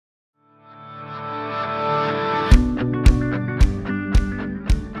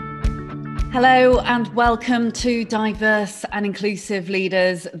Hello and welcome to Diverse and Inclusive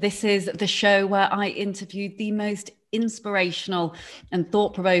Leaders. This is the show where I interview the most inspirational and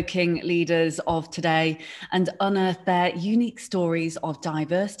thought-provoking leaders of today and unearth their unique stories of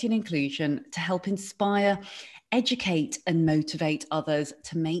diversity and inclusion to help inspire, educate and motivate others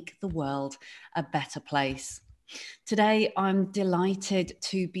to make the world a better place. Today, I'm delighted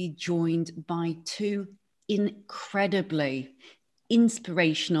to be joined by two incredibly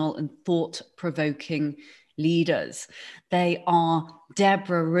inspirational and thought-provoking leaders. They are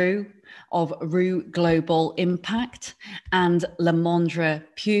Debra Ruh of RUH Global Impact and LaMondre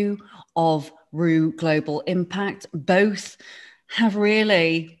Pough of RUH Global Impact. Both have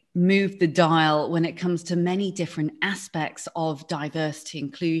really moved the dial when it comes to many different aspects of diversity,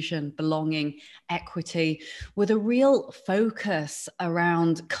 inclusion, belonging, equity, with a real focus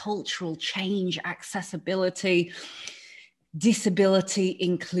around cultural change, accessibility, disability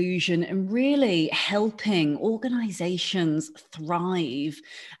inclusion, and really helping organizations thrive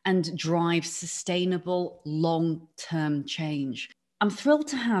and drive sustainable long-term change. I'm thrilled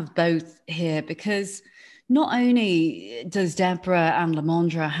to have both here because not only does Debra and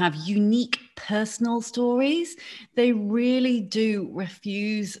LaMondre have unique personal stories, they really do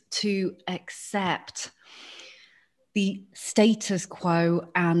refuse to accept the status quo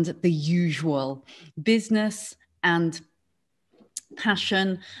and the usual. Business and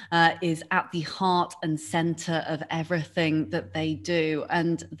passion is at the heart and center of everything that they do,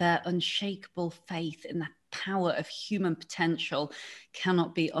 and their unshakable faith in the power of human potential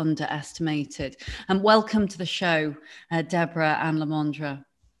cannot be underestimated. And welcome to the show, Debra and LaMondre.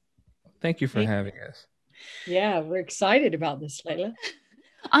 Thank you for having us. Yeah, we're excited about this, Leila.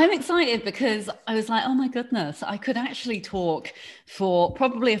 I'm excited because I was like, oh my goodness, I could actually talk for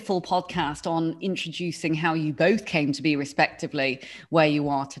probably a full podcast on introducing how you both came to be respectively where you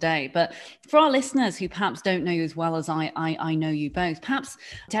are today. But for our listeners who perhaps don't know you as well as I know you both, perhaps,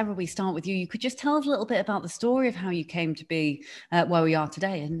 Debra, we start with you. You could just tell us a little bit about the story of how you came to be where we are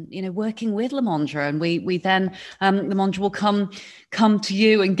today and, you know, working with LaMondre. And we then, LaMondre will come to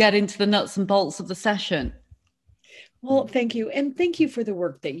you and get into the nuts and bolts of the session. Well, thank you. And thank you for the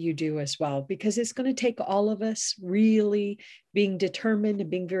work that you do as well, because it's going to take all of us really being determined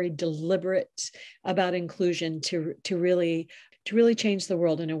and being very deliberate about inclusion to really change the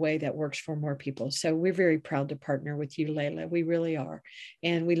world in a way that works for more people. So we're very proud to partner with you, Leila. We really are.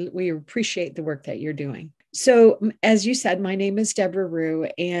 And we appreciate the work that you're doing. So as you said, my name is Debra Ruh,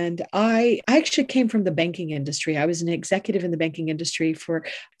 and I actually came from the banking industry. I was an executive in the banking industry for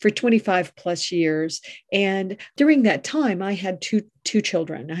 25 plus years. And during that time, I had two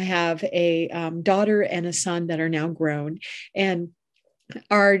children. I have a daughter and a son that are now grown. And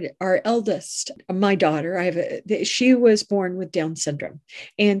our eldest, my daughter, she was born with Down syndrome,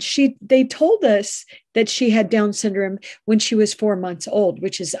 and they told us that she had Down syndrome when she was 4 months old,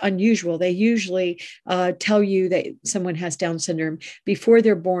 which is unusual. They usually tell you that someone has Down syndrome before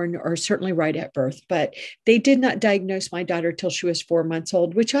they're born, or certainly right at birth. But they did not diagnose my daughter till she was 4 months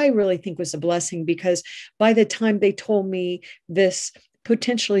old, which I really think was a blessing, because by the time they told me this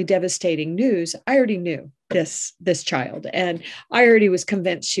potentially devastating news, I already knew this child, and I already was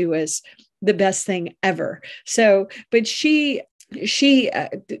convinced she was the best thing ever. So, but she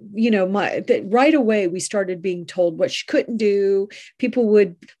right away we started being told what she couldn't do. People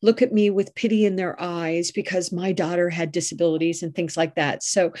would look at me with pity in their eyes because my daughter had disabilities and things like that.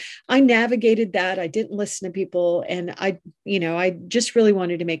 So I navigated that. I didn't listen to people, and I just really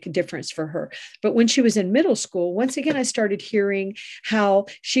wanted to make a difference for her. But when she was in middle school, once again, I started hearing how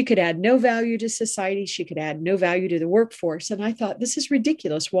she could add no value to society. She could add no value to the workforce. And I thought, this is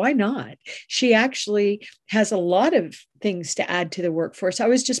ridiculous. Why not? She actually has a lot of things to add to the workforce. I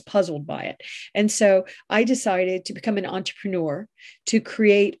was just puzzled by it. And so I decided to become an entrepreneur, to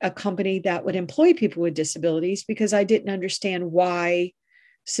create a company that would employ people with disabilities, because I didn't understand why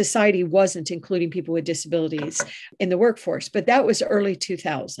society wasn't including people with disabilities in the workforce. But that was early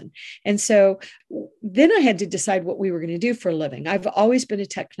 2000. And so then I had to decide what we were going to do for a living. I've always been a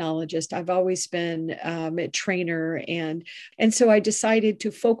technologist. I've always been a trainer. And so I decided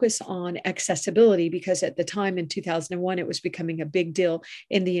to focus on accessibility, because at the time in 2001, it was becoming a big deal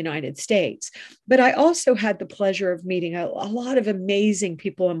in the United States. But I also had the pleasure of meeting a lot of amazing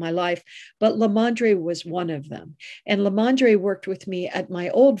people in my life, but LaMondre was one of them. And LaMondre worked with me at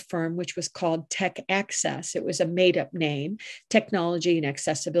my old firm, which was called Tech Access. It was a made-up name, technology and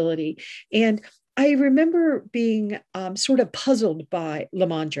accessibility. And I remember being sort of puzzled by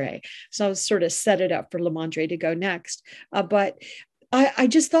LaMondre. So I was sort of set it up for LaMondre to go next. But I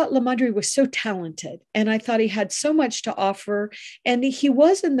just thought LaMondre was so talented, and I thought he had so much to offer. And he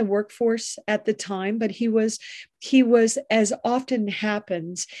was in the workforce at the time, but he was, as often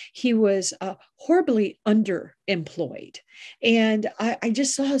happens, he was horribly underemployed. And I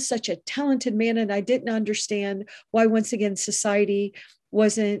just saw such a talented man, and I didn't understand why, once again, society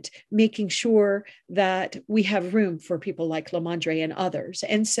wasn't making sure that we have room for people like LaMondre and others.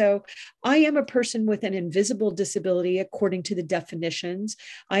 And so I am a person with an invisible disability according to the definitions.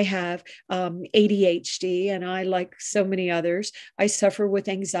 I have ADHD, and I, like so many others, I suffer with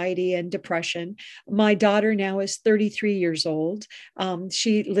anxiety and depression. My daughter now is 33 years old.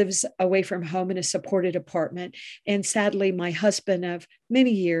 She lives away from home in a supported apartment. And sadly, my husband of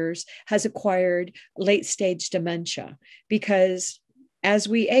many years has acquired late stage dementia, because as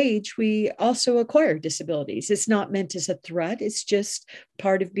we age, we also acquire disabilities. It's not meant as a threat. It's just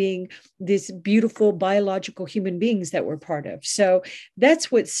part of being these beautiful biological human beings that we're part of. So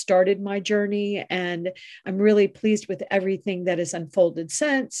that's what started my journey. And I'm really pleased with everything that has unfolded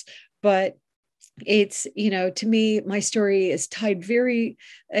since. But it's, to me, my story is tied very,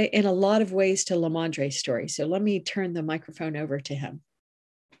 in a lot of ways, to LaMondre's story. So let me turn the microphone over to him.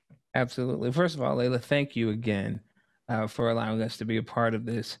 Absolutely. First of all, Leila, thank you again for allowing us to be a part of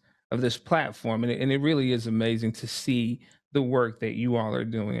this platform, and it really is amazing to see the work that you all are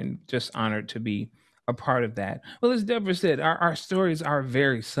doing, and just honored to be a part of that. Well, as Debra said, our stories are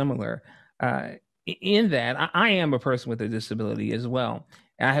very similar in that I am a person with a disability as well.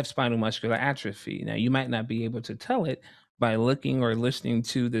 I have spinal muscular atrophy. Now, you might not be able to tell it by looking or listening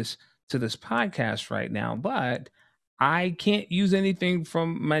to this podcast right now, but I can't use anything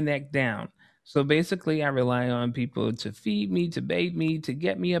from my neck down. So basically, I rely on people to feed me, to bathe me, to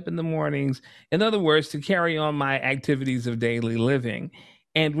get me up in the mornings. In other words, to carry on my activities of daily living.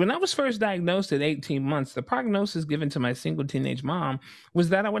 And when I was first diagnosed at 18 months, the prognosis given to my single teenage mom was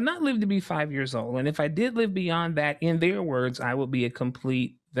that I would not live to be 5 years old. And if I did live beyond that, in their words, I would be a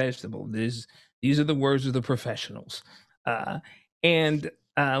complete vegetable. These are the words of the professionals. Uh, and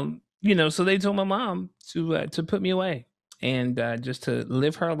so they told my mom to put me away, and just to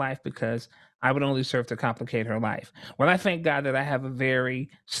live her life, because I would only serve to complicate her life. Well, I thank God that I have a very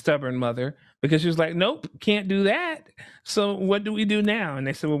stubborn mother, because she was like, nope, can't do that. So what do we do now? And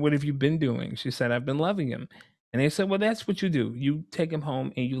they said, well, what have you been doing? She said, I've been loving him. And they said, well, that's what you do. You take him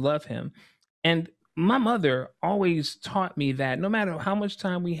home and you love him. And my mother always taught me that no matter how much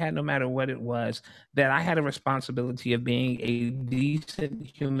time we had, no matter what it was, that I had a responsibility of being a decent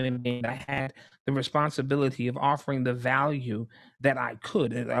human being. I had the responsibility of offering the value that I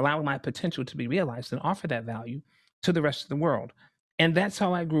could, and allowing my potential to be realized, and offer that value to the rest of the world. And that's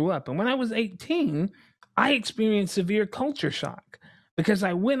how I grew up. And when I was 18, I experienced severe culture shock, because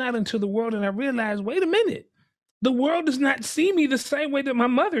I went out into the world and I realized, wait a minute, the world does not see me the same way that my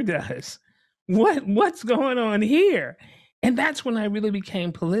mother does. What's going on here? And that's when I really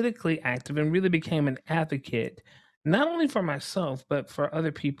became politically active and really became an advocate, not only for myself, but for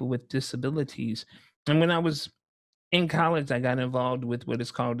other people with disabilities. And when I was in college, I got involved with what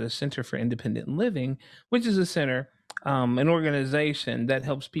is called the Center for Independent Living, which is a center, an organization that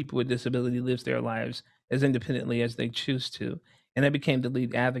helps people with disability live their lives as independently as they choose to. And I became the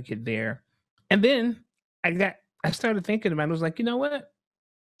lead advocate there. And then I started thinking about it. I was like, you know what?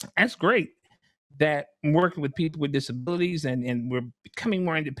 That's great that I'm working with people with disabilities, and we're becoming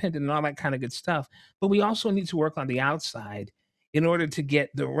more independent and all that kind of good stuff. But we also need to work on the outside in order to get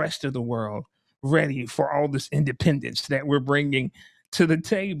the rest of the world ready for all this independence that we're bringing to the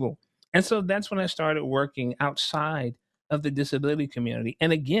table. And so that's when I started working outside of the disability community,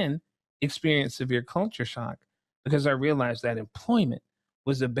 and again, experienced severe culture shock, because I realized that employment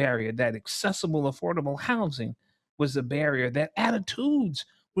was a barrier, that accessible, affordable housing was a barrier, that attitudes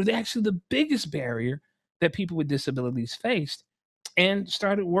was actually the biggest barrier that people with disabilities faced, and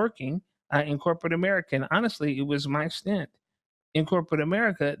started working in corporate America. And honestly, it was my stint in corporate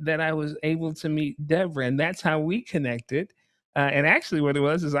America that I was able to meet Debra, and that's how we connected. And actually, what it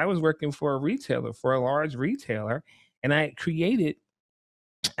was is I was working for a retailer, for a large retailer, and I created,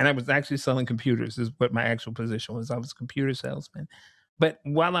 and I was actually selling computers, is what my actual position was. I was a computer salesman. But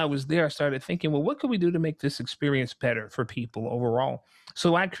while I was there, I started thinking, well, what could we do to make this experience better for people overall?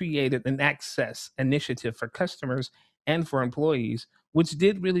 So I created an access initiative for customers and for employees, which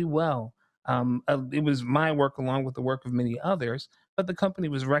did really well. It was my work along with the work of many others, but the company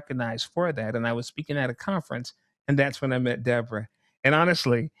was recognized for that. And I was speaking at a conference, and that's when I met Debra. And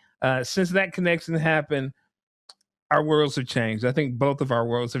honestly, since that connection happened, our worlds have changed. I think both of our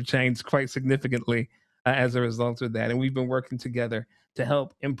worlds have changed quite significantly as a result of that. And we've been working together to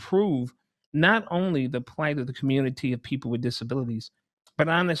help improve not only the plight of the community of people with disabilities, but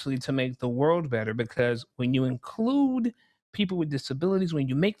honestly, to make the world better. Because when you include people with disabilities, when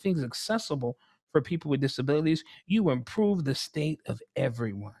you make things accessible for people with disabilities, you improve the state of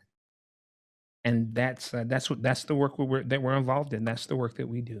everyone. And that's the work that we're involved in. That's the work that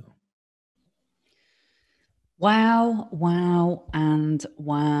we do. Wow, wow, and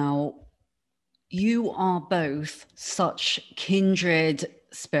wow. You are both such kindred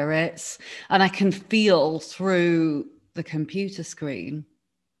spirits, and I can feel through the computer screen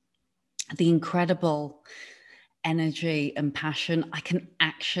the incredible energy and passion. I can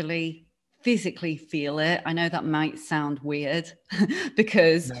actually physically feel it. I know that might sound weird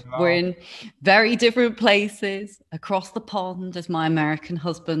because Not at we're all. in very different places across the pond, as my American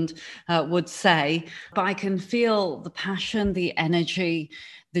husband would say. But I can feel the passion, the energy,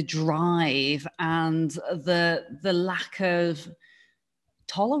 the drive, and the lack of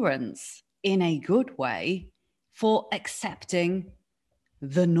tolerance in a good way for accepting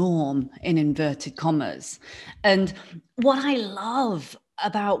the norm in inverted commas. And what I love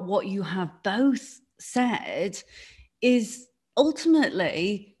about what you have both said is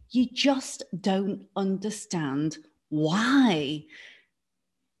ultimately you just don't understand why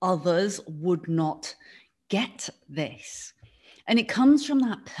others would not get this. And it comes from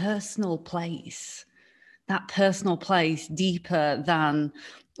that personal place deeper than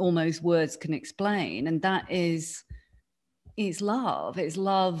almost words can explain. And that is, it's love. It's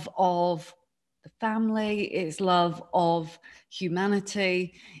love of the family. It's love of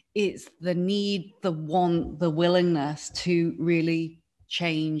humanity. It's the need, the want, the willingness to really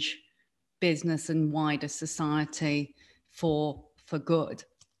change business and wider society for good.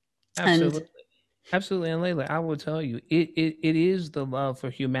 And Absolutely. Absolutely. And Layla, I will tell you, it is the love for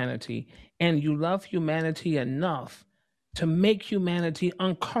humanity. And you love humanity enough to make humanity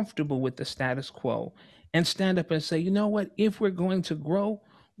uncomfortable with the status quo and stand up and say, you know what? If we're going to grow,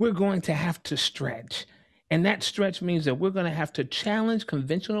 we're going to have to stretch. And that stretch means that we're going to have to challenge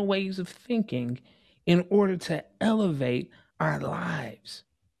conventional ways of thinking in order to elevate our lives.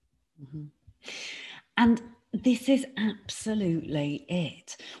 Mhm. And this is absolutely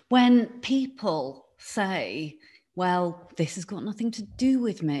it. When people say, well, this has got nothing to do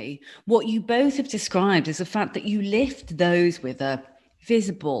with me, what you both have described is the fact that you lift those with a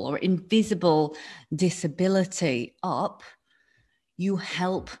visible or invisible disability up, you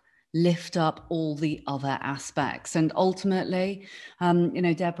help lift up all the other aspects. And ultimately,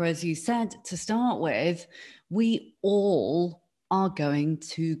 Debra, as you said to start with, we all are going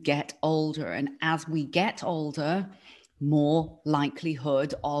to get older. And as we get older, more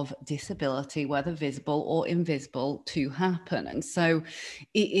likelihood of disability, whether visible or invisible, to happen. And so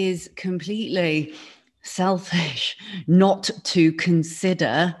it is completely selfish not to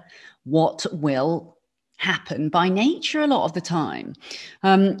consider what will happen by nature a lot of the time.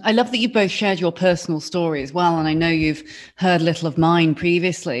 I love that you both shared your personal story as well. And I know you've heard little of mine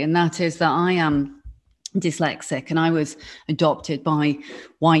previously, and that is that I am dyslexic and I was adopted by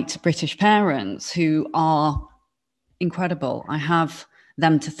white British parents who are incredible. I have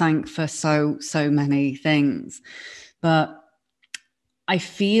them to thank for so many things. But I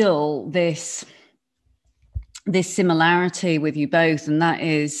feel this similarity with you both, and that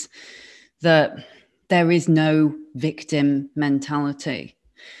is that there is no victim mentality.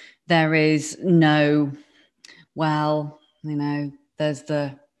 There is no, well, there's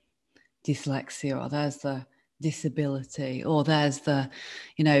the dyslexia, or there's the disability, or there's the,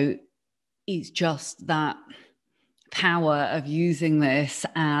 it's just that power of using this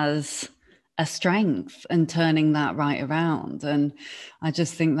as a strength and turning that right around. And I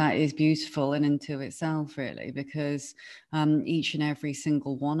just think that is beautiful in and to itself, really, because each and every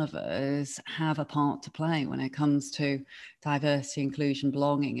single one of us have a part to play when it comes to diversity, inclusion,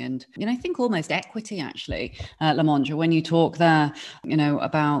 belonging, and, I think almost equity, actually, LaMondre, when you talk there,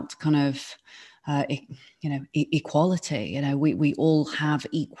 about kind of, equality. We all have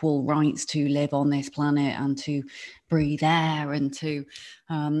equal rights to live on this planet and to breathe air and to,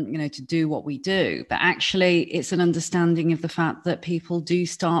 to do what we do. But actually, it's an understanding of the fact that people do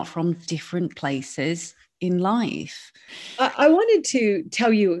start from different places in life. I wanted to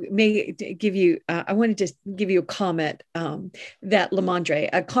tell you, I wanted to give you a comment that LaMondre,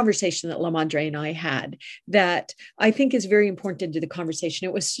 a conversation that LaMondre and I had that I think is very important to the conversation.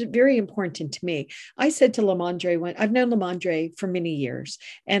 It was very important to me. I said to LaMondre, I've known LaMondre for many years,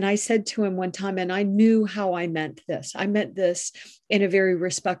 and I said to him one time, and I knew how I meant this. I meant this in a very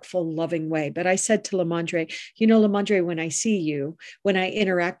respectful, loving way. But I said to LaMondre, LaMondre, when I see you, when I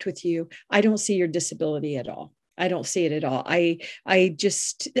interact with you, I don't see your disability at all. I don't see it at all. I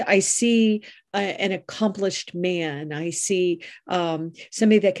see an accomplished man. I see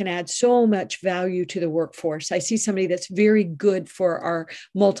somebody that can add so much value to the workforce. I see somebody that's very good for our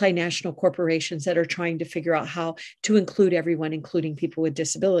multinational corporations that are trying to figure out how to include everyone, including people with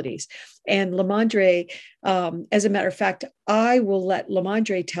disabilities. And LaMondre, as a matter of fact, I will let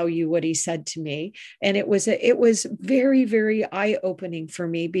LaMondre tell you what he said to me. And it was very, very eye-opening for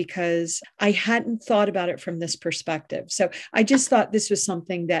me because I hadn't thought about it from this perspective. So I just thought this was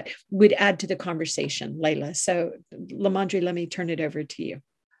something that would add to the conversation, Leila. So LaMondre, let me turn it over to you.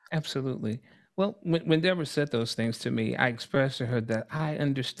 Absolutely. Well, when Deborah said those things to me, I expressed to her that I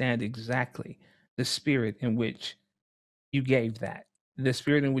understand exactly the spirit in which you gave that, the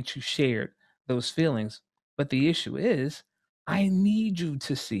spirit in which you shared those feelings. But the issue is, I need you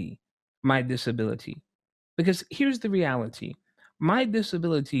to see my disability. Because here's the reality: my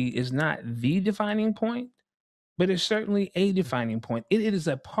disability is not the defining point, but it's certainly a defining point. It is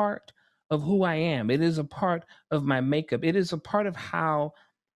a part of who I am, it is a part of my makeup, it is a part of how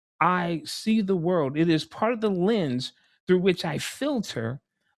I see the world, it is part of the lens through which I filter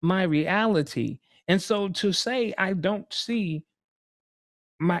my reality. And so to say I don't see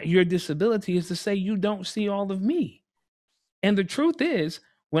your disability is to say you don't see all of me. And the truth is,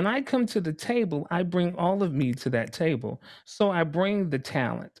 when I come to the table, I bring all of me to that table. So I bring the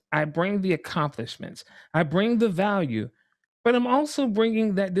talent, I bring the accomplishments, I bring the value, but I'm also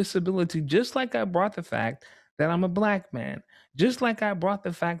bringing that disability, just like I brought the fact that I'm a Black man, just like I brought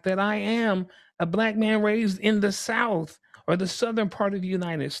the fact that I am a Black man raised in the South or the southern part of the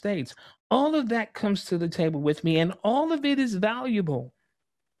United States. All of that comes to the table with me, and all of it is valuable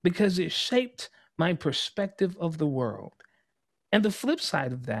because it shaped my perspective of the world. And the flip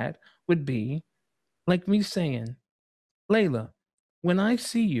side of that would be like me saying, Leila, when I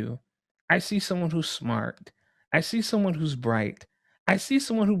see you, I see someone who's smart. I see someone who's bright. I see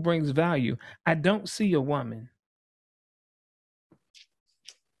someone who brings value. I don't see a woman.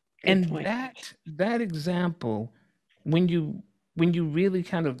 Good And point. that example, when you really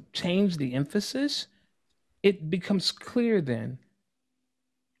kind of change the emphasis, it becomes clear then.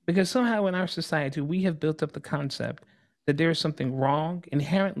 Because somehow in our society, we have built up the concept that there is something wrong,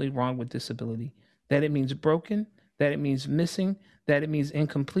 inherently wrong with disability, that it means broken, that it means missing, that it means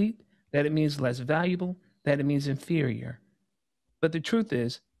incomplete, that it means less valuable, that it means inferior. But the truth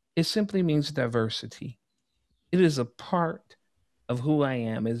is, it simply means diversity. It is a part of who I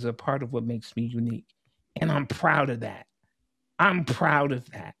am, it is a part of what makes me unique. And I'm proud of that. I'm proud of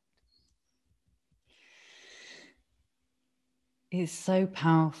that. It's so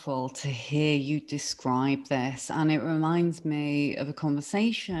powerful to hear you describe this. And it reminds me of a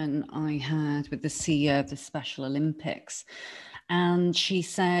conversation I had with the CEO of the Special Olympics. And she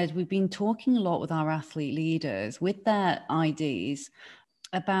said, we've been talking a lot with our athlete leaders with their IDs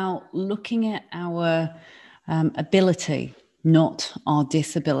about looking at our ability, not our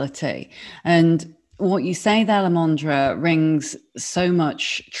disability. And what you say there, LaMondre, rings so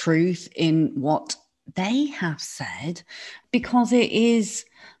much truth in what they have said, because it is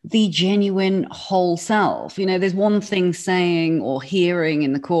the genuine whole self. You know, there's one thing saying or hearing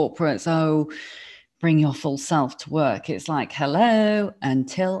in the corporates, oh, bring your full self to work. It's like, hello,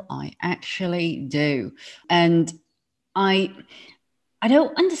 until I actually do. And I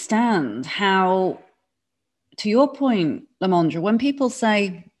don't understand how, to your point, LaMondre, when people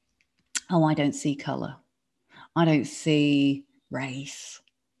say, oh, I don't see color, I don't see race,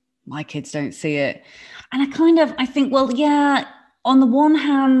 my kids don't see it. And I think, well, yeah, on the one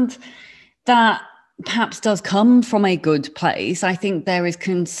hand, that perhaps does come from a good place. I think there is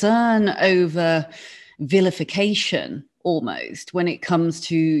concern over vilification almost when it comes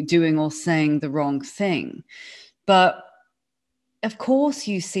to doing or saying the wrong thing. But of course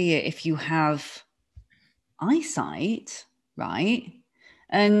you see it if you have eyesight, right?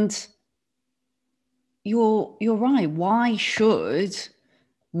 And you're right. Why should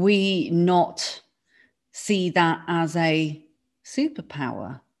we not see that as a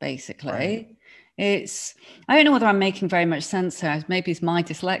superpower, basically? Right. I don't know whether I'm making very much sense here. Maybe it's my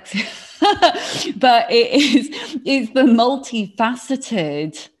dyslexia, but it's the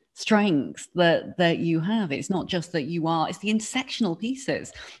multifaceted strengths that you have. It's not just that it's the intersectional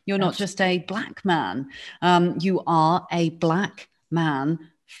pieces. You're not just a Black man. You are a Black man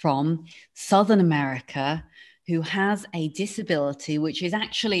from Southern America who has a disability, which is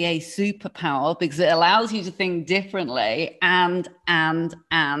actually a superpower because it allows you to think differently and.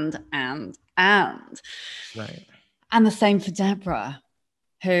 Right. And the same for Debra,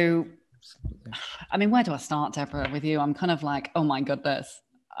 who, Absolutely. I mean, where do I start, Debra, with you? I'm kind of like, oh my goodness.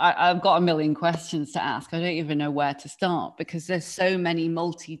 I've got a million questions to ask. I don't even know where to start because there's so many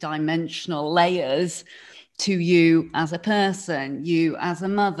multi-dimensional layers to you as a person, you as a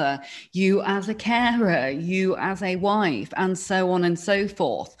mother, you as a carer, you as a wife, and so on and so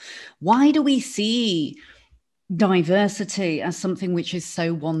forth. Why do we see diversity as something which is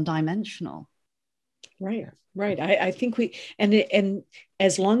so one-dimensional? Right. I think and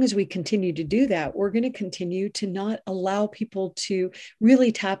as long as we continue to do that, we're going to continue to not allow people to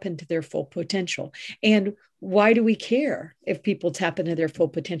really tap into their full potential. And why do we care if people tap into their full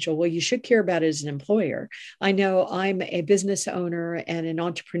potential? Well, you should care about it as an employer. I know I'm a business owner and an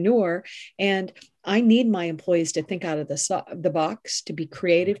entrepreneur, and I need my employees to think out of the box, to be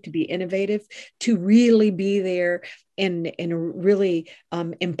creative, to be innovative, to really be there in a really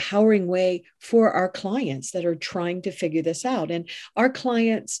empowering way for our clients that are trying to figure this out. And our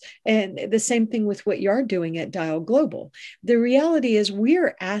clients, and the same thing with what you're doing at RUH Global. The reality is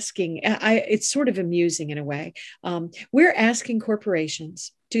we're asking, it's sort of amusing in a way, we're asking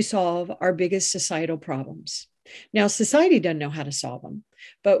corporations to solve our biggest societal problems. Now, society doesn't know how to solve them,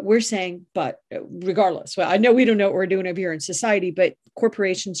 but we're saying, but regardless, well, I know we don't know what we're doing over here in society, but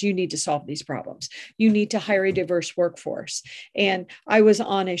corporations, you need to solve these problems. You need to hire a diverse workforce. And I was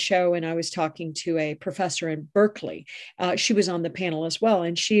on a show and I was talking to a professor in Berkeley. She was on the panel as well.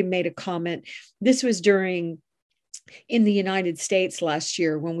 And she made a comment. This was in the United States last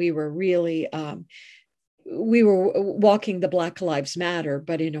year when we were really, we were walking the Black Lives Matter,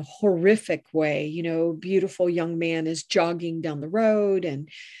 but in a horrific way. You know, beautiful young man is jogging down the road and,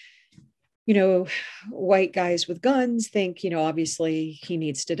 you know, white guys with guns think, you know, obviously he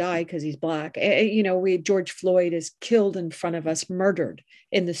needs to die because he's Black. You know, George Floyd is killed in front of us, murdered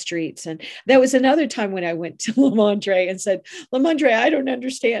in the streets. And that was another time when I went to LaMondre and said, LaMondre, I don't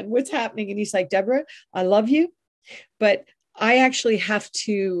understand what's happening. And he's like, Debra, I love you, but I actually have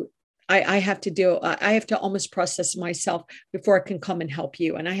to I have to almost process myself before I can come and help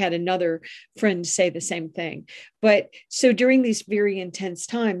you. And I had another friend say the same thing. But so during these very intense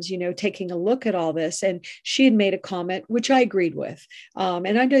times, you know, taking a look at all this, and she had made a comment, which I agreed with.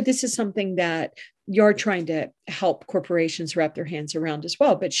 And I know this is something that you're trying to help corporations wrap their hands around as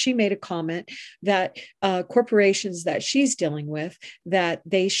well. But she made a comment that corporations that she's dealing with, that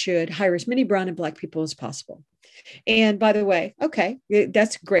they should hire as many brown and Black people as possible. And by the way, okay,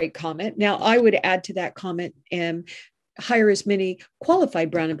 that's a great comment. Now, I would add to that comment and hire as many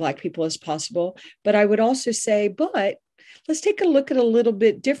qualified brown and Black people as possible. But I would also say, but let's take a look at a little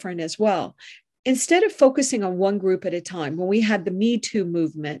bit different as well. Instead of focusing on one group at a time, when we had the Me Too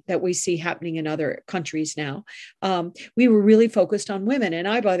movement that we see happening in other countries now, we were really focused on women. And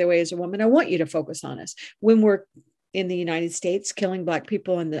I, by the way, as a woman, I want you to focus on us. When we're in the United States, killing Black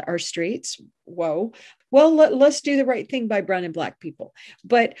people in our streets, whoa. Well, let's do the right thing by brown and Black people.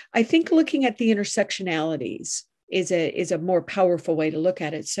 But I think looking at the intersectionalities is a more powerful way to look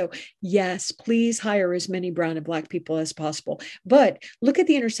at it. So yes, please hire as many brown and Black people as possible. But look at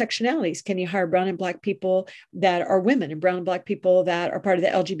the intersectionalities. Can you hire brown and Black people that are women, and brown and Black people that are part of the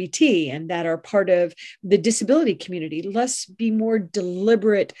LGBT and that are part of the disability community? Let's be more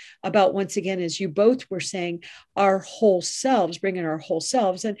deliberate about, once again, as you both were saying, our whole selves, bringing our whole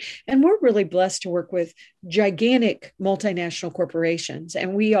selves. And we're really blessed to work with gigantic multinational corporations.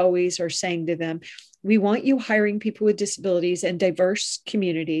 And we always are saying to them, we want you hiring people with disabilities and diverse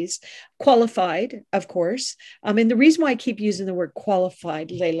communities, qualified, of course. And the reason why I keep using the word qualified,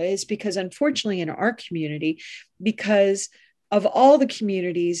 Leila, is because unfortunately in our community, because of all the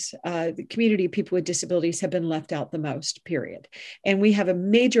communities, the community of people with disabilities have been left out the most, period. And we have a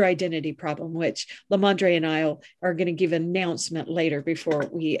major identity problem, which LaMondre and I are going to give an announcement later before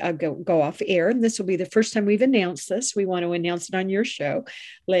we go off air. And this will be the first time we've announced this. We want to announce it on your show,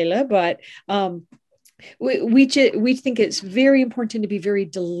 Leila, but we think it's very important to be very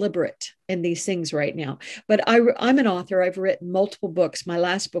deliberate in these things right now. But I'm an author. I've written multiple books. My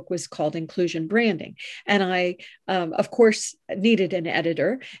last book was called Inclusion Branding. And I, of course, needed an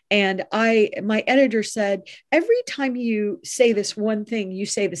editor. And my editor said, every time you say this one thing, you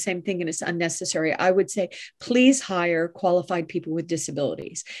say the same thing and it's unnecessary. I would say, please hire qualified people with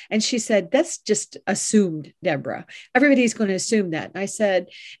disabilities. And she said, that's just assumed, Debra. Everybody's going to assume that.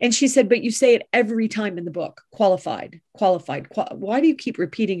 And she said, but you say it every time in the book, qualified. Why do you keep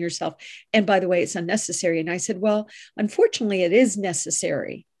repeating yourself? And by the way, it's unnecessary. And I said, well, unfortunately, it is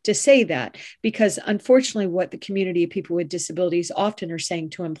necessary to say that, because unfortunately, what the community of people with disabilities often are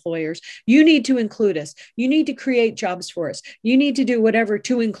saying to employers, you need to include us. You need to create jobs for us. You need to do whatever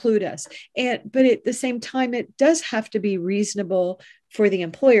to include us. But at the same time, it does have to be reasonable for the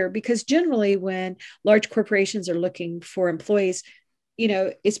employer, because generally when large corporations are looking for employees,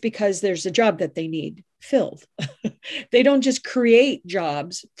 it's because there's a job that they need filled. They don't just create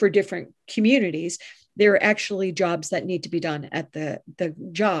jobs for different communities. There are actually jobs that need to be done at the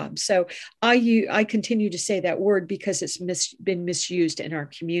job. So I continue to say that word because it's been misused in our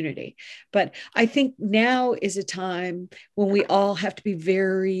community. But I think now is a time when we all have to be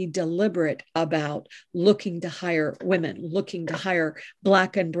very deliberate about looking to hire women, looking to hire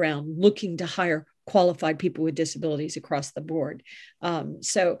Black and Brown, looking to hire qualified people with disabilities across the board.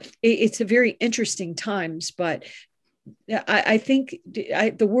 So it's a very interesting times, but I think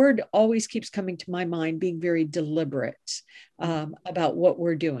the word always keeps coming to my mind, being very deliberate about what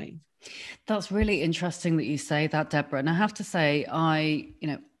we're doing. That's really interesting that you say that, Debra. And I have to say, I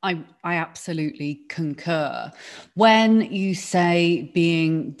absolutely concur. When you say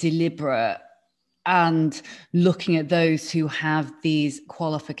being deliberate and looking at those who have these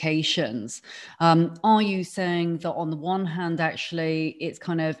qualifications, are you saying that on the one hand, actually,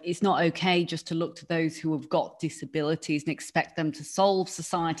 it's not okay just to look to those who have got disabilities and expect them to solve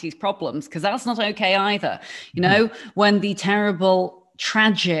society's problems? Because that's not okay either. When the terrible,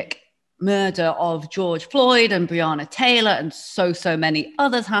 tragic murder of George Floyd and Breonna Taylor and so many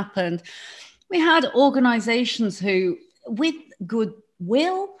others happened, we had organizations who, with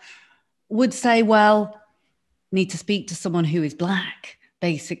goodwill, would say, well, need to speak to someone who is Black,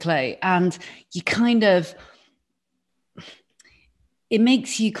 basically. And it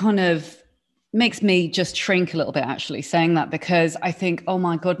makes me just shrink a little bit, actually, saying that, because I think, oh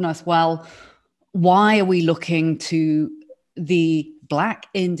my goodness, well, why are we looking to the Black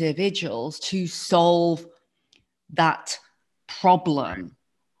individuals to solve that problem?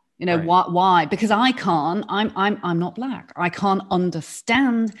 Right. Why? Because I'm not Black. I can't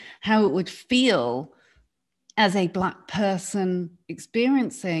understand how it would feel as a Black person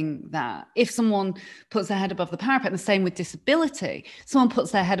experiencing that. If someone puts their head above the parapet, and the same with disability, someone puts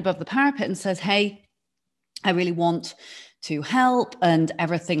their head above the parapet and says, hey, I really want to help and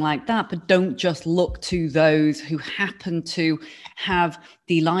everything like that, but don't just look to those who happen to have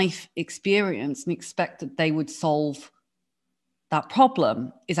the life experience and expect that they would solve that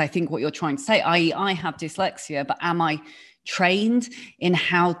problem, is I think what you're trying to say. I have dyslexia, but am I trained in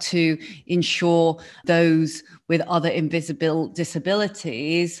how to ensure those with other invisible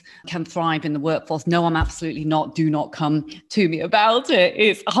disabilities can thrive in the workforce? No, I'm absolutely not. Do not come to me about it.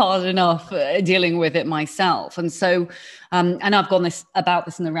 It's hard enough dealing with it myself. And so, and I've gone about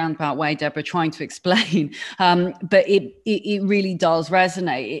this in a roundabout way, Debra, trying to explain, but it really does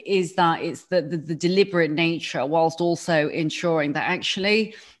resonate. It's the deliberate nature, whilst also ensuring that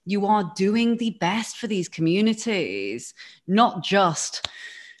actually you are doing the best for these communities, not just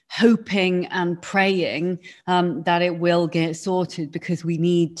hoping and praying that it will get sorted because we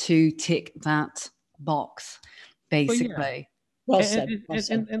need to tick that box, basically. Well said.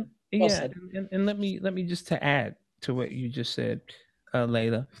 And let me just to add to what you just said,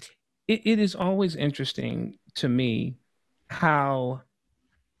 Leila. It is always interesting to me how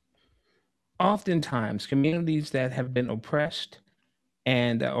oftentimes communities that have been oppressed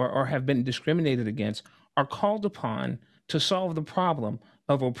and or have been discriminated against are called upon to solve the problem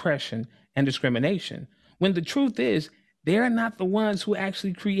of oppression and discrimination, when the truth is they're not the ones who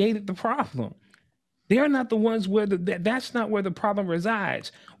actually created the problem. They're not the ones where that's not where the problem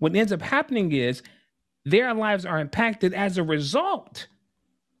resides. What ends up happening is their lives are impacted as a result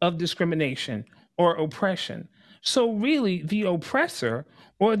of discrimination or oppression. So really the oppressor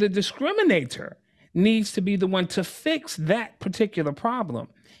or the discriminator needs to be the one to fix that particular problem.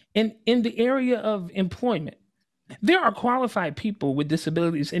 And in the area of employment, there are qualified people with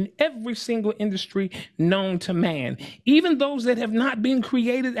disabilities in every single industry known to man, even those that have not been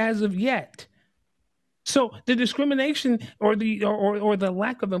created as of yet. So the discrimination or the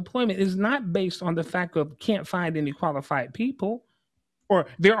lack of employment is not based on the fact of can't find any qualified people, or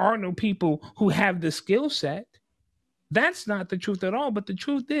there are no people who have the skill set. That's not the truth at all. But the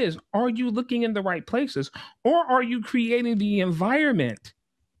truth is, are you looking in the right places, or are you creating the environment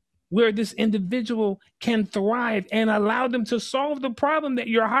where this individual can thrive and allow them to solve the problem that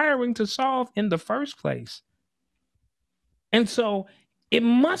you're hiring to solve in the first place? And so it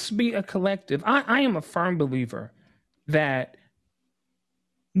must be a collective. I am a firm believer that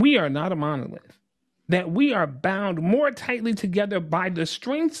we are not a monolith, that we are bound more tightly together by the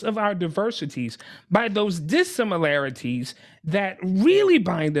strengths of our diversities, by those dissimilarities that really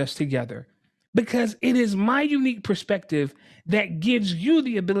bind us together. Because it is my unique perspective that gives you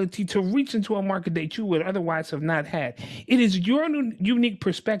the ability to reach into a market that you would otherwise have not had. It is your unique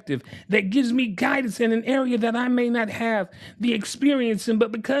perspective that gives me guidance in an area that I may not have the experience in,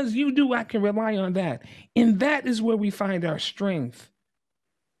 but because you do, I can rely on that. And that is where we find our strength.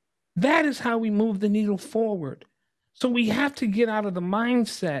 That is how we move the needle forward. So we have to get out of the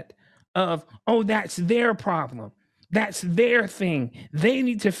mindset of, oh, that's their problem. That's their thing. They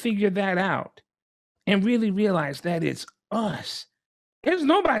need to figure that out, and really realize that it's us. There's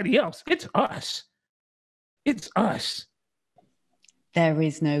nobody else. It's us. It's us. There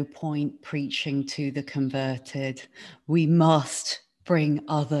is no point preaching to the converted. We must bring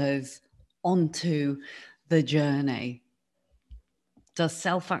others onto the journey. Does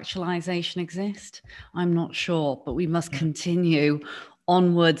self-actualization exist? I'm not sure, but we must continue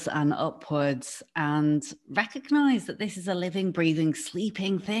onwards and upwards and recognize that this is a living, breathing,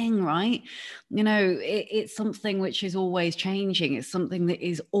 sleeping thing, right? You know, it's something which is always changing. It's something that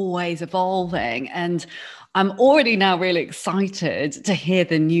is always evolving. And I'm already now really excited to hear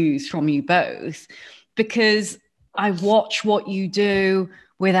the news from you both, because I watch what you do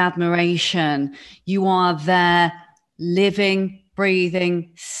with admiration. You are there living,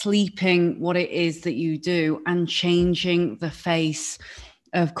 breathing, sleeping what it is that you do and changing the face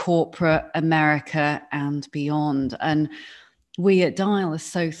of corporate America and beyond. And we at Dial are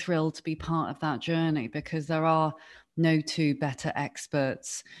so thrilled to be part of that journey, because there are no two better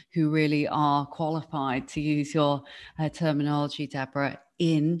experts who really are qualified, to use your terminology, Debra,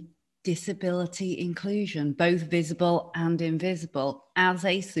 in disability inclusion, both visible and invisible, as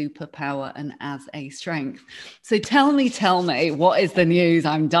a superpower and as a strength. So tell me, what is the news?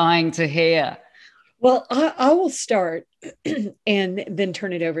 I'm dying to hear. Well, I will start and then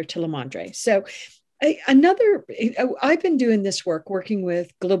turn it over to LaMondre. So I've been doing this work, working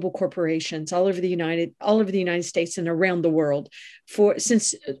with global corporations all over the United States and around the world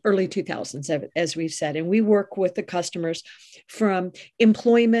since early 2000s, as we've said. And we work with the customers from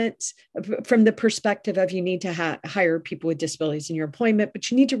employment, from the perspective of you need to hire people with disabilities in your employment, but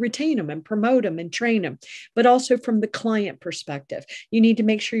you need to retain them and promote them and train them. But also from the client perspective, you need to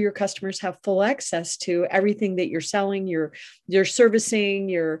make sure your customers have full access to everything that you're selling, your servicing,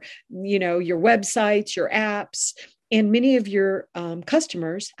 your website, your apps, and many of your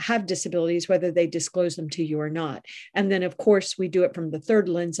customers have disabilities, whether they disclose them to you or not. And then, of course, we do it from the third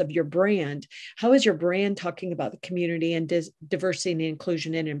lens of your brand. How is your brand talking about the community and diversity and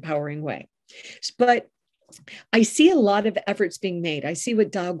inclusion in an empowering way? But I see a lot of efforts being made. I see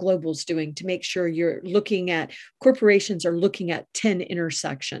what Dial Global is doing to make sure corporations are looking at 10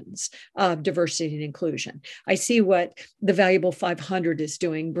 intersections of diversity and inclusion. I see what the Valuable 500 is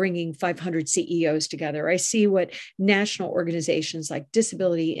doing, bringing 500 CEOs together. I see what national organizations like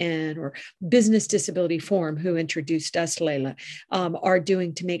Disability In or Business Disability Forum, who introduced us, Leila, are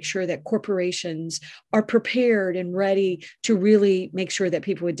doing to make sure that corporations are prepared and ready to really make sure that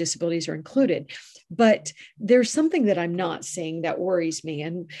people with disabilities are included. But there's something that I'm not seeing that worries me.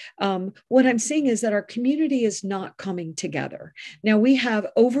 And what I'm seeing is that our community is not coming together. Now, we have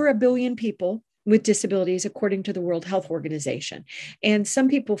over 1 billion people with disabilities, according to the World Health Organization. And some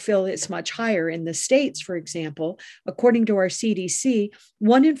people feel it's much higher. In the States, for example, according to our CDC,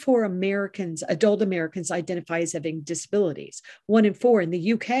 1 in 4 adult Americans identify as having disabilities. 1 in 4 in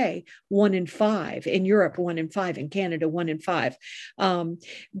the UK, 1 in 5 in Europe, 1 in 5 in Canada, 1 in 5.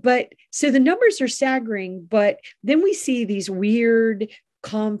 But so the numbers are staggering, but then we see these weird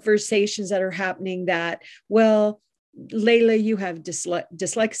conversations that are happening that, well, Leila, you have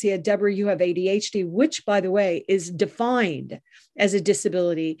dyslexia. Debra, you have ADHD, which, by the way, is defined as a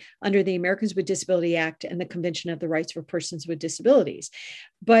disability under the Americans with Disability Act and the Convention of the Rights for Persons with Disabilities.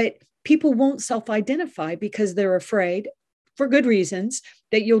 But people won't self-identify because they're afraid, for good reasons,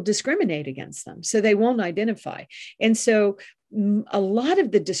 that you'll discriminate against them. So they won't identify. And so a lot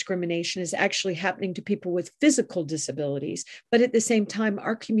of the discrimination is actually happening to people with physical disabilities, but at the same time,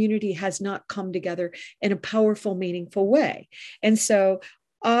 our community has not come together in a powerful, meaningful way. And so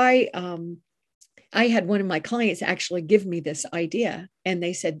I had one of my clients actually give me this idea, and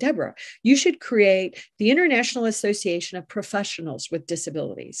they said, Debra, you should create the International Association of Professionals with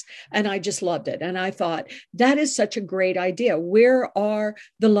Disabilities. And I just loved it. And I thought, that is such a great idea. Where are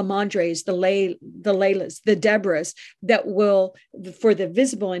the LaMondres, the Leilas, the Debras that will, for the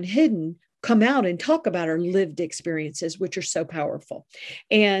visible and hidden, come out and talk about our lived experiences, which are so powerful.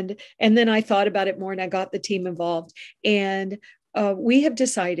 And then I thought about it more, and I got the team involved. And we have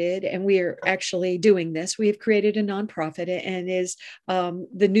decided, and we are actually doing this, we have created a nonprofit, and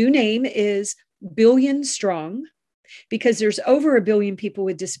the new name is Billion Strong, because there's over 1 billion people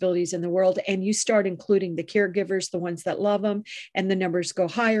with disabilities in the world, and you start including the caregivers, the ones that love them, and the numbers go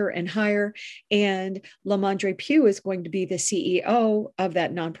higher and higher. And LaMondre Pough is going to be the CEO of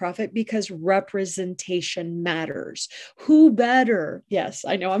that nonprofit, because representation matters. Who better? Yes,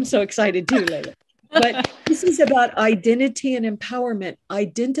 I know. I'm so excited too, Leila. But this is about identity and empowerment,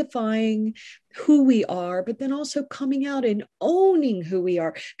 identifying who we are, but then also coming out and owning who we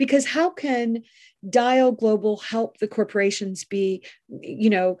are. Because how can Dial Global help the corporations be,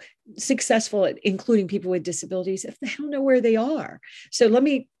 successful at including people with disabilities if they don't know where they are? So let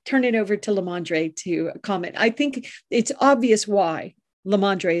me turn it over to LaMondre to comment. I think it's obvious why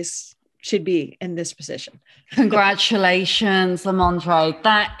LaMondre should be in this position. Congratulations, LaMondre.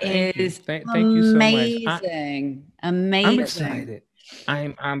 That is Thank you so much. amazing. I'm excited.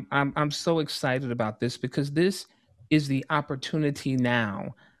 I'm so excited about this because this is the opportunity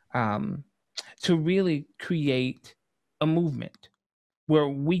now to really create a movement where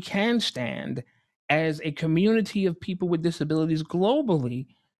we can stand as a community of people with disabilities globally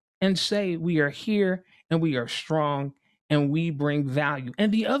and say we are here and we are strong and we bring value.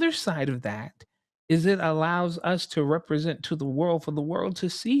 And the other side of that is it allows us to represent to the world for the world to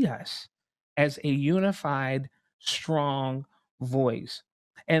see us as a unified, strong voice.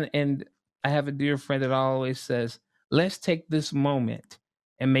 And I have a dear friend that always says, let's take this moment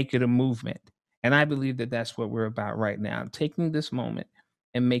and make it a movement. And I believe that that's what we're about right now, taking this moment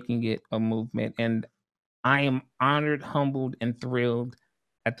and making it a movement. And I am honored, humbled, and thrilled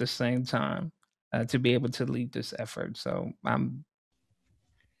at the same time to be able to lead this effort. So I'm.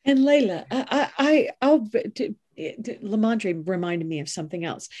 And Leila, LaMondre reminded me of something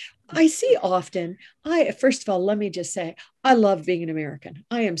else. I see often, first of all, let me just say, I love being an American.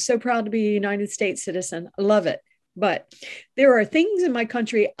 I am so proud to be a United States citizen. I love it. But there are things in my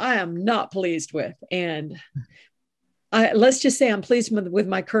country I am not pleased with. And let's just say I'm pleased with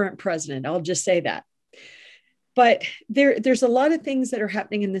my current president. I'll just say that. But there's a lot of things that are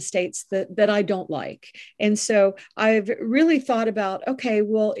happening in the States that I don't like. And so I've really thought about, okay,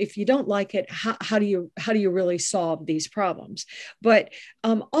 well, if you don't like it, how do you really solve these problems? But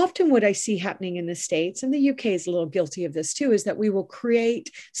often what I see happening in the States, and the UK is a little guilty of this too, is that we will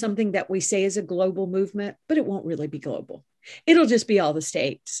create something that we say is a global movement, but it won't really be global. It'll just be all the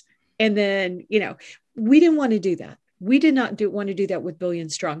states. And then, we didn't want to do that. We did not want to do that with Billion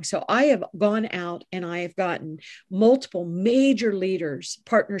Strong. So I have gone out and I have gotten multiple major leaders,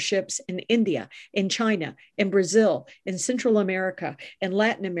 partnerships in India, in China, in Brazil, in Central America, in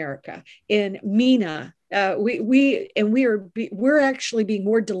Latin America, in MENA. We're actually being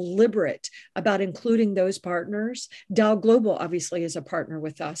more deliberate about including those partners. Dow Global obviously is a partner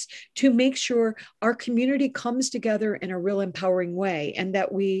with us to make sure our community comes together in a real empowering way, and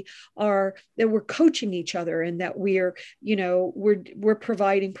that we're coaching each other, and that we're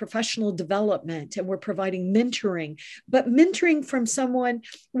providing professional development, and we're providing mentoring. But mentoring from someone,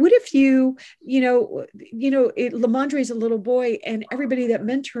 what if LaMondre is a little boy, and everybody that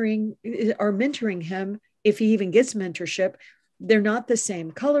are mentoring him, if he even gets mentorship, they're not the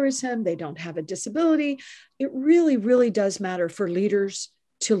same color as him. They don't have a disability. It really, really does matter for leaders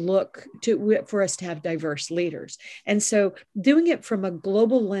for us to have diverse leaders. And so doing it from a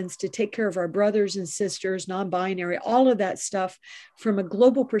global lens to take care of our brothers and sisters, non-binary, all of that stuff from a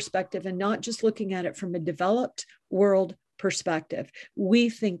global perspective, and not just looking at it from a developed world perspective, we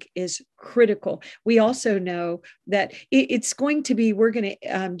think is critical. We also know that it's going to be, we're going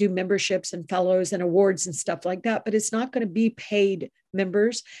to do memberships and fellows and awards and stuff like that, but it's not going to be paid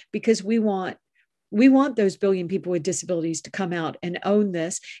members, because we want those billion people with disabilities to come out and own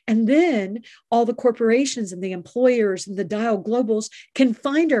this. And then all the corporations and the employers and the Dial Globals can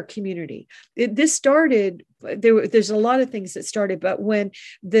find our community. This started, there's a lot of things that started, but when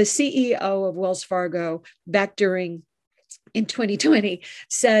the CEO of Wells Fargo back in 2020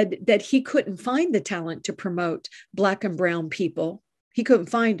 said that he couldn't find the talent to promote Black and brown people, he couldn't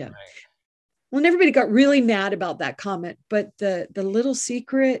find them. Right. Well, and everybody got really mad about that comment. But the little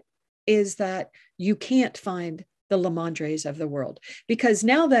secret is that you can't find the LaMondres of the world, because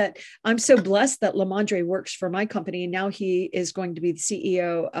now that I'm so blessed that LaMondre works for my company, and now he is going to be the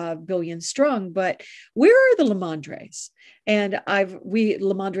CEO of Billion Strong. But where are the LaMondres? And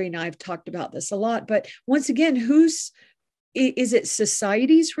LaMondre and I have talked about this a lot. But once again, is it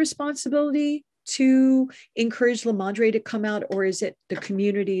society's responsibility to encourage LaMondre to come out, or is it the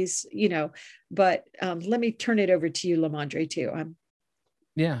community's? But let me turn it over to you, LaMondre, too.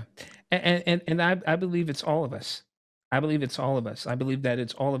 Yeah, and I believe it's all of us. I believe it's all of us. I believe that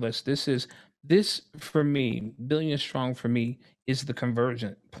it's all of us. This for me, Billion Strong for me is the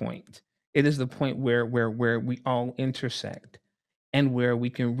convergent point. It is the point where we all intersect, and where we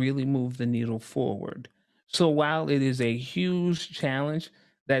can really move the needle forward. So while it is a huge challenge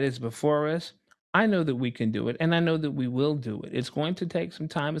that is before us, I know that we can do it, and I know that we will do it. It's going to take some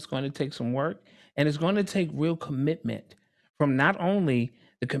time, it's going to take some work, and it's going to take real commitment from not only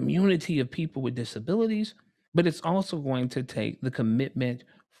the community of people with disabilities, but it's also going to take the commitment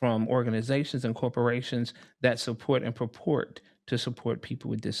from organizations and corporations that support and purport to support people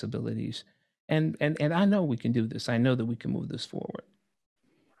with disabilities. And I know we can do this. I know that we can move this forward.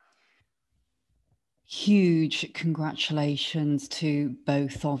 Huge congratulations to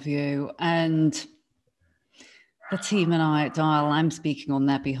both of you. And the team and I at Dial, I'm speaking on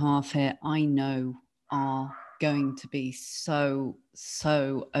their behalf here, I know are going to be so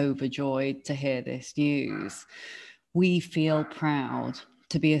overjoyed to hear this news. We feel proud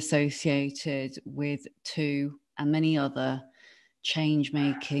to be associated with two and many other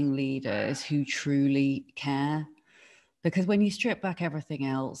change-making leaders who truly care. Because when you strip back everything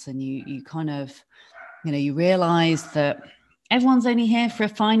else and you kind of, you realize that everyone's only here for a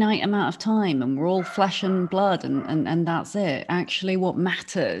finite amount of time and we're all flesh and blood and that's it. Actually, what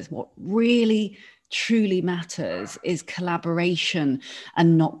matters, what really truly matters, is collaboration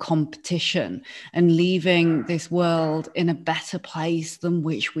and not competition, and leaving this world in a better place than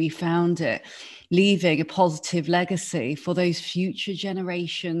which we found it, leaving a positive legacy for those future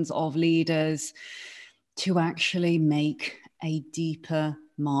generations of leaders to actually make a deeper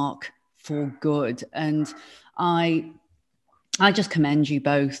mark for good. And I just commend you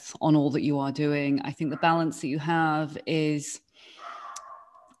both on all that you are doing. I think the balance that you have is,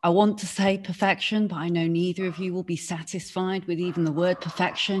 I want to say perfection, but I know neither of you will be satisfied with even the word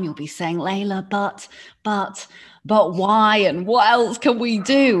perfection. You'll be saying, Leila, but why? And what else can we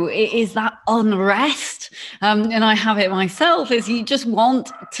do? It is that unrest. And I have it myself, is you just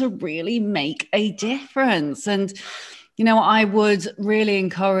want to really make a difference. And, I would really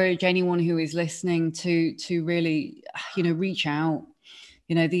encourage anyone who is listening to really, reach out.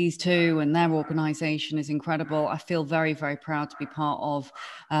 These two and their organization is incredible. I feel very, very proud to be part of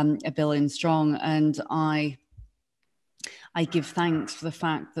A Billion Strong. And I give thanks for the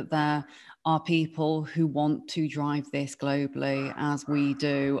fact that there are people who want to drive this globally as we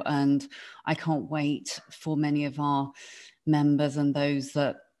do. And I can't wait for many of our members and those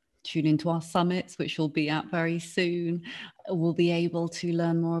that tune into our summits, which will be out very soon, will be able to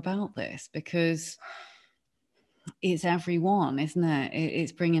learn more about this, because it's everyone, isn't it?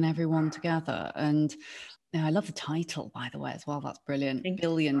 It's bringing everyone together. And I love the title, by the way, as well. That's brilliant.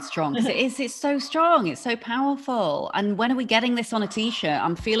 Billion Strong. It's so strong. It's so powerful. And when are we getting this on a t-shirt?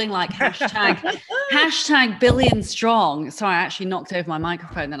 I'm feeling like hashtag Billion Strong. Sorry, I actually knocked over my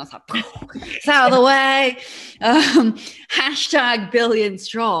microphone. Then I was like, it's out of the way. Hashtag Billion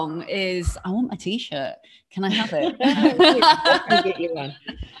Strong is, I want my t-shirt. Can I have it? I'll get you one.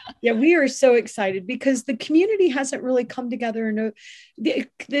 Yeah, we are so excited because the community hasn't really come together.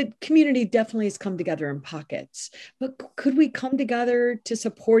 The community definitely has come together in pockets, but could we come together to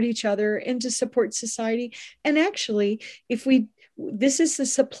support each other and to support society? And actually, this is the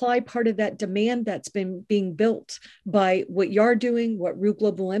supply part of that demand that's been being built by what you're doing, what RUH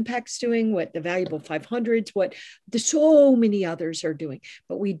Global Impact's doing, what the Valuable 500s, what so many others are doing.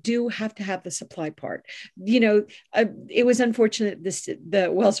 But we do have to have the supply part. It was unfortunate the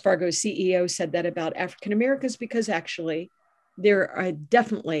Wells Fargo CEO said that about African Americans, because actually there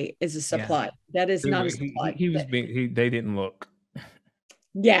definitely is a supply. Yeah. That is not a supply. They didn't look.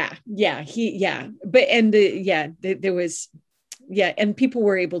 Yeah. There was. Yeah. And people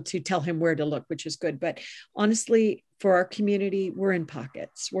were able to tell him where to look, which is good. But honestly, for our community, we're in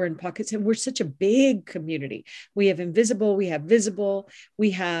pockets. And we're such a big community. We have invisible, we have visible,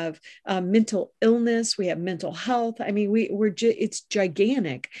 we have mental illness, we have mental health. I mean, it's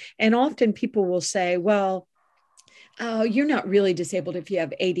gigantic. And often people will say, well, oh, you're not really disabled if you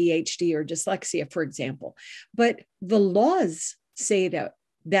have ADHD or dyslexia, for example. But the laws say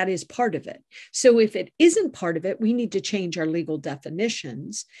that is part of it. So if it isn't part of it, we need to change our legal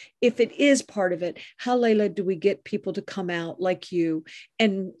definitions. If it is part of it, how, Leila, do we get people to come out like you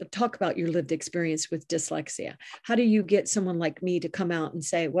and talk about your lived experience with dyslexia? How do you get someone like me to come out and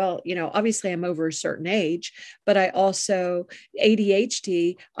say, well, obviously I'm over a certain age, but I also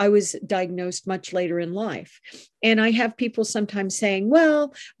ADHD, I was diagnosed much later in life. And I have people sometimes saying,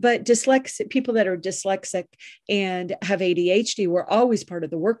 well, but people that are dyslexic and have ADHD were always part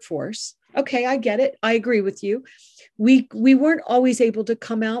of the workforce. Okay, I get it. I agree with you. We weren't always able to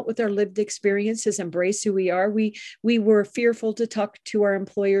come out with our lived experiences, embrace who we are. We were fearful to talk to our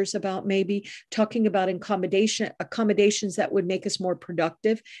employers about maybe talking about accommodations that would make us more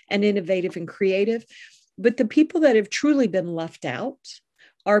productive and innovative and creative. But the people that have truly been left out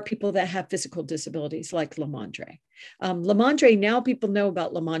are people that have physical disabilities like LaMondre. LaMondre, now people know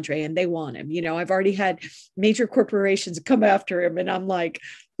about LaMondre and they want him. I've already had major corporations come after him and I'm like,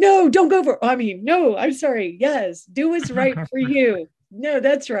 no, don't go for, no, I'm sorry. Yes, do what's right for you. No,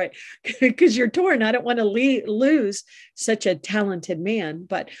 that's right. Because you're torn. I don't want to lose such a talented man,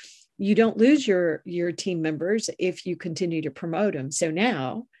 but you don't lose your team members if you continue to promote them. So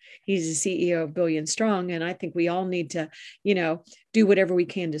now he's the CEO of Billion Strong, and I think we all need to, do whatever we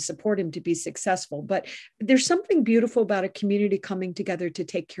can to support him to be successful. But there's something beautiful about a community coming together to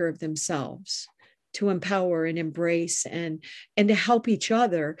take care of themselves, to empower and embrace and to help each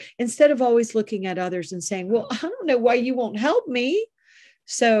other, instead of always looking at others and saying, well, I don't know why you won't help me.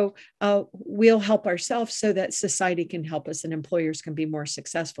 So we'll help ourselves so that society can help us and employers can be more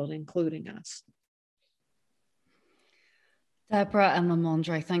successful, including us. Debra and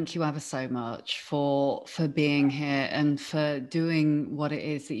LaMondre, thank you ever so much for being here and for doing what it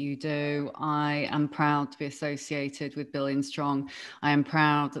is that you do. I am proud to be associated with Billion Strong. I am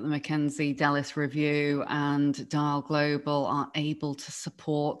proud that the Mackenzie Dallas Review and Dial Global are able to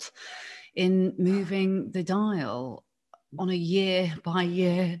support in moving the dial on a year by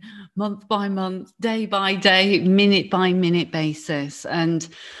year, month by month, day by day, minute by minute basis. And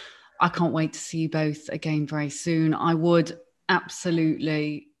I can't wait to see you both again very soon. I would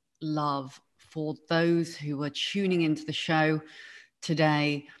absolutely love for those who are tuning into the show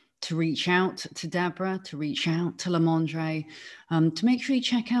today to reach out to Debra, to reach out to LaMondre, to make sure you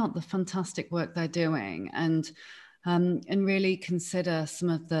check out the fantastic work they're doing and really consider some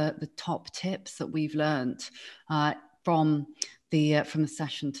of the top tips that we've learned from the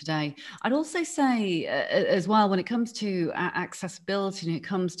session today. I'd also say as well, when it comes to accessibility and it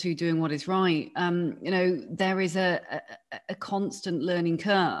comes to doing what is right, there is a constant learning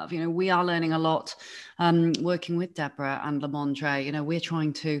curve. We are learning a lot working with Debra and LaMondre. We're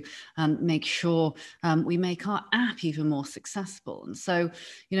trying to make sure we make our app even more successful. And so,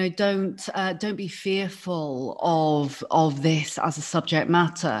 don't be fearful of this as a subject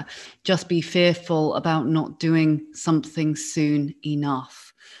matter. Just be fearful about not doing something soon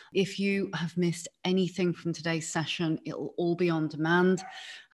enough. If you have missed anything from today's session, it'll all be on demand.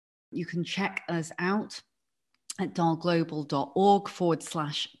 You can check us out at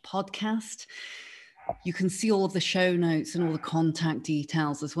dialglobal.org/podcast. You can see all of the show notes and all the contact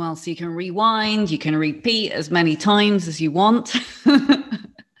details as well. So you can rewind, you can repeat as many times as you want.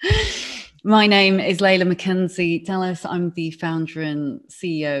 My name is Leila Mackenzie Dallas. I'm the founder and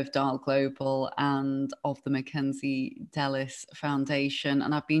CEO of Dial Global and of the Mackenzie Dallas Foundation.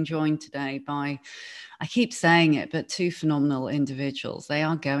 And I've been joined today by, I keep saying it, but two phenomenal individuals. They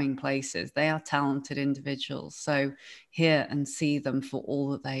are going places. They are talented individuals. So hear and see them for all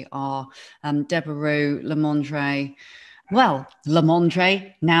that they are. Debra Ruh, LaMondre. Well,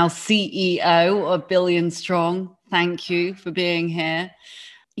 LaMondre, now CEO of Billion Strong. Thank you for being here.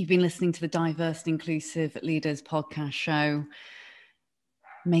 You've been listening to the Diverse and Inclusive Leaders podcast show.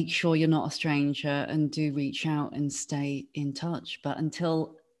 Make sure you're not a stranger and do reach out and stay in touch. But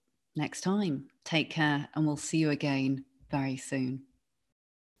until next time, take care and we'll see you again very soon.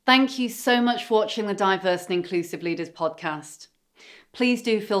 Thank you so much for watching the Diverse and Inclusive Leaders podcast. Please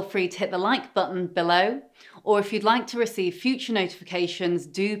do feel free to hit the like button below, or if you'd like to receive future notifications,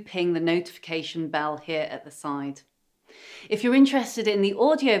 do ping the notification bell here at the side. If you're interested in the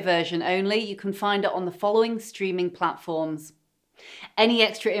audio version only, you can find it on the following streaming platforms. Any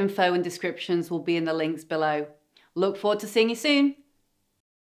extra info and descriptions will be in the links below. Look forward to seeing you soon.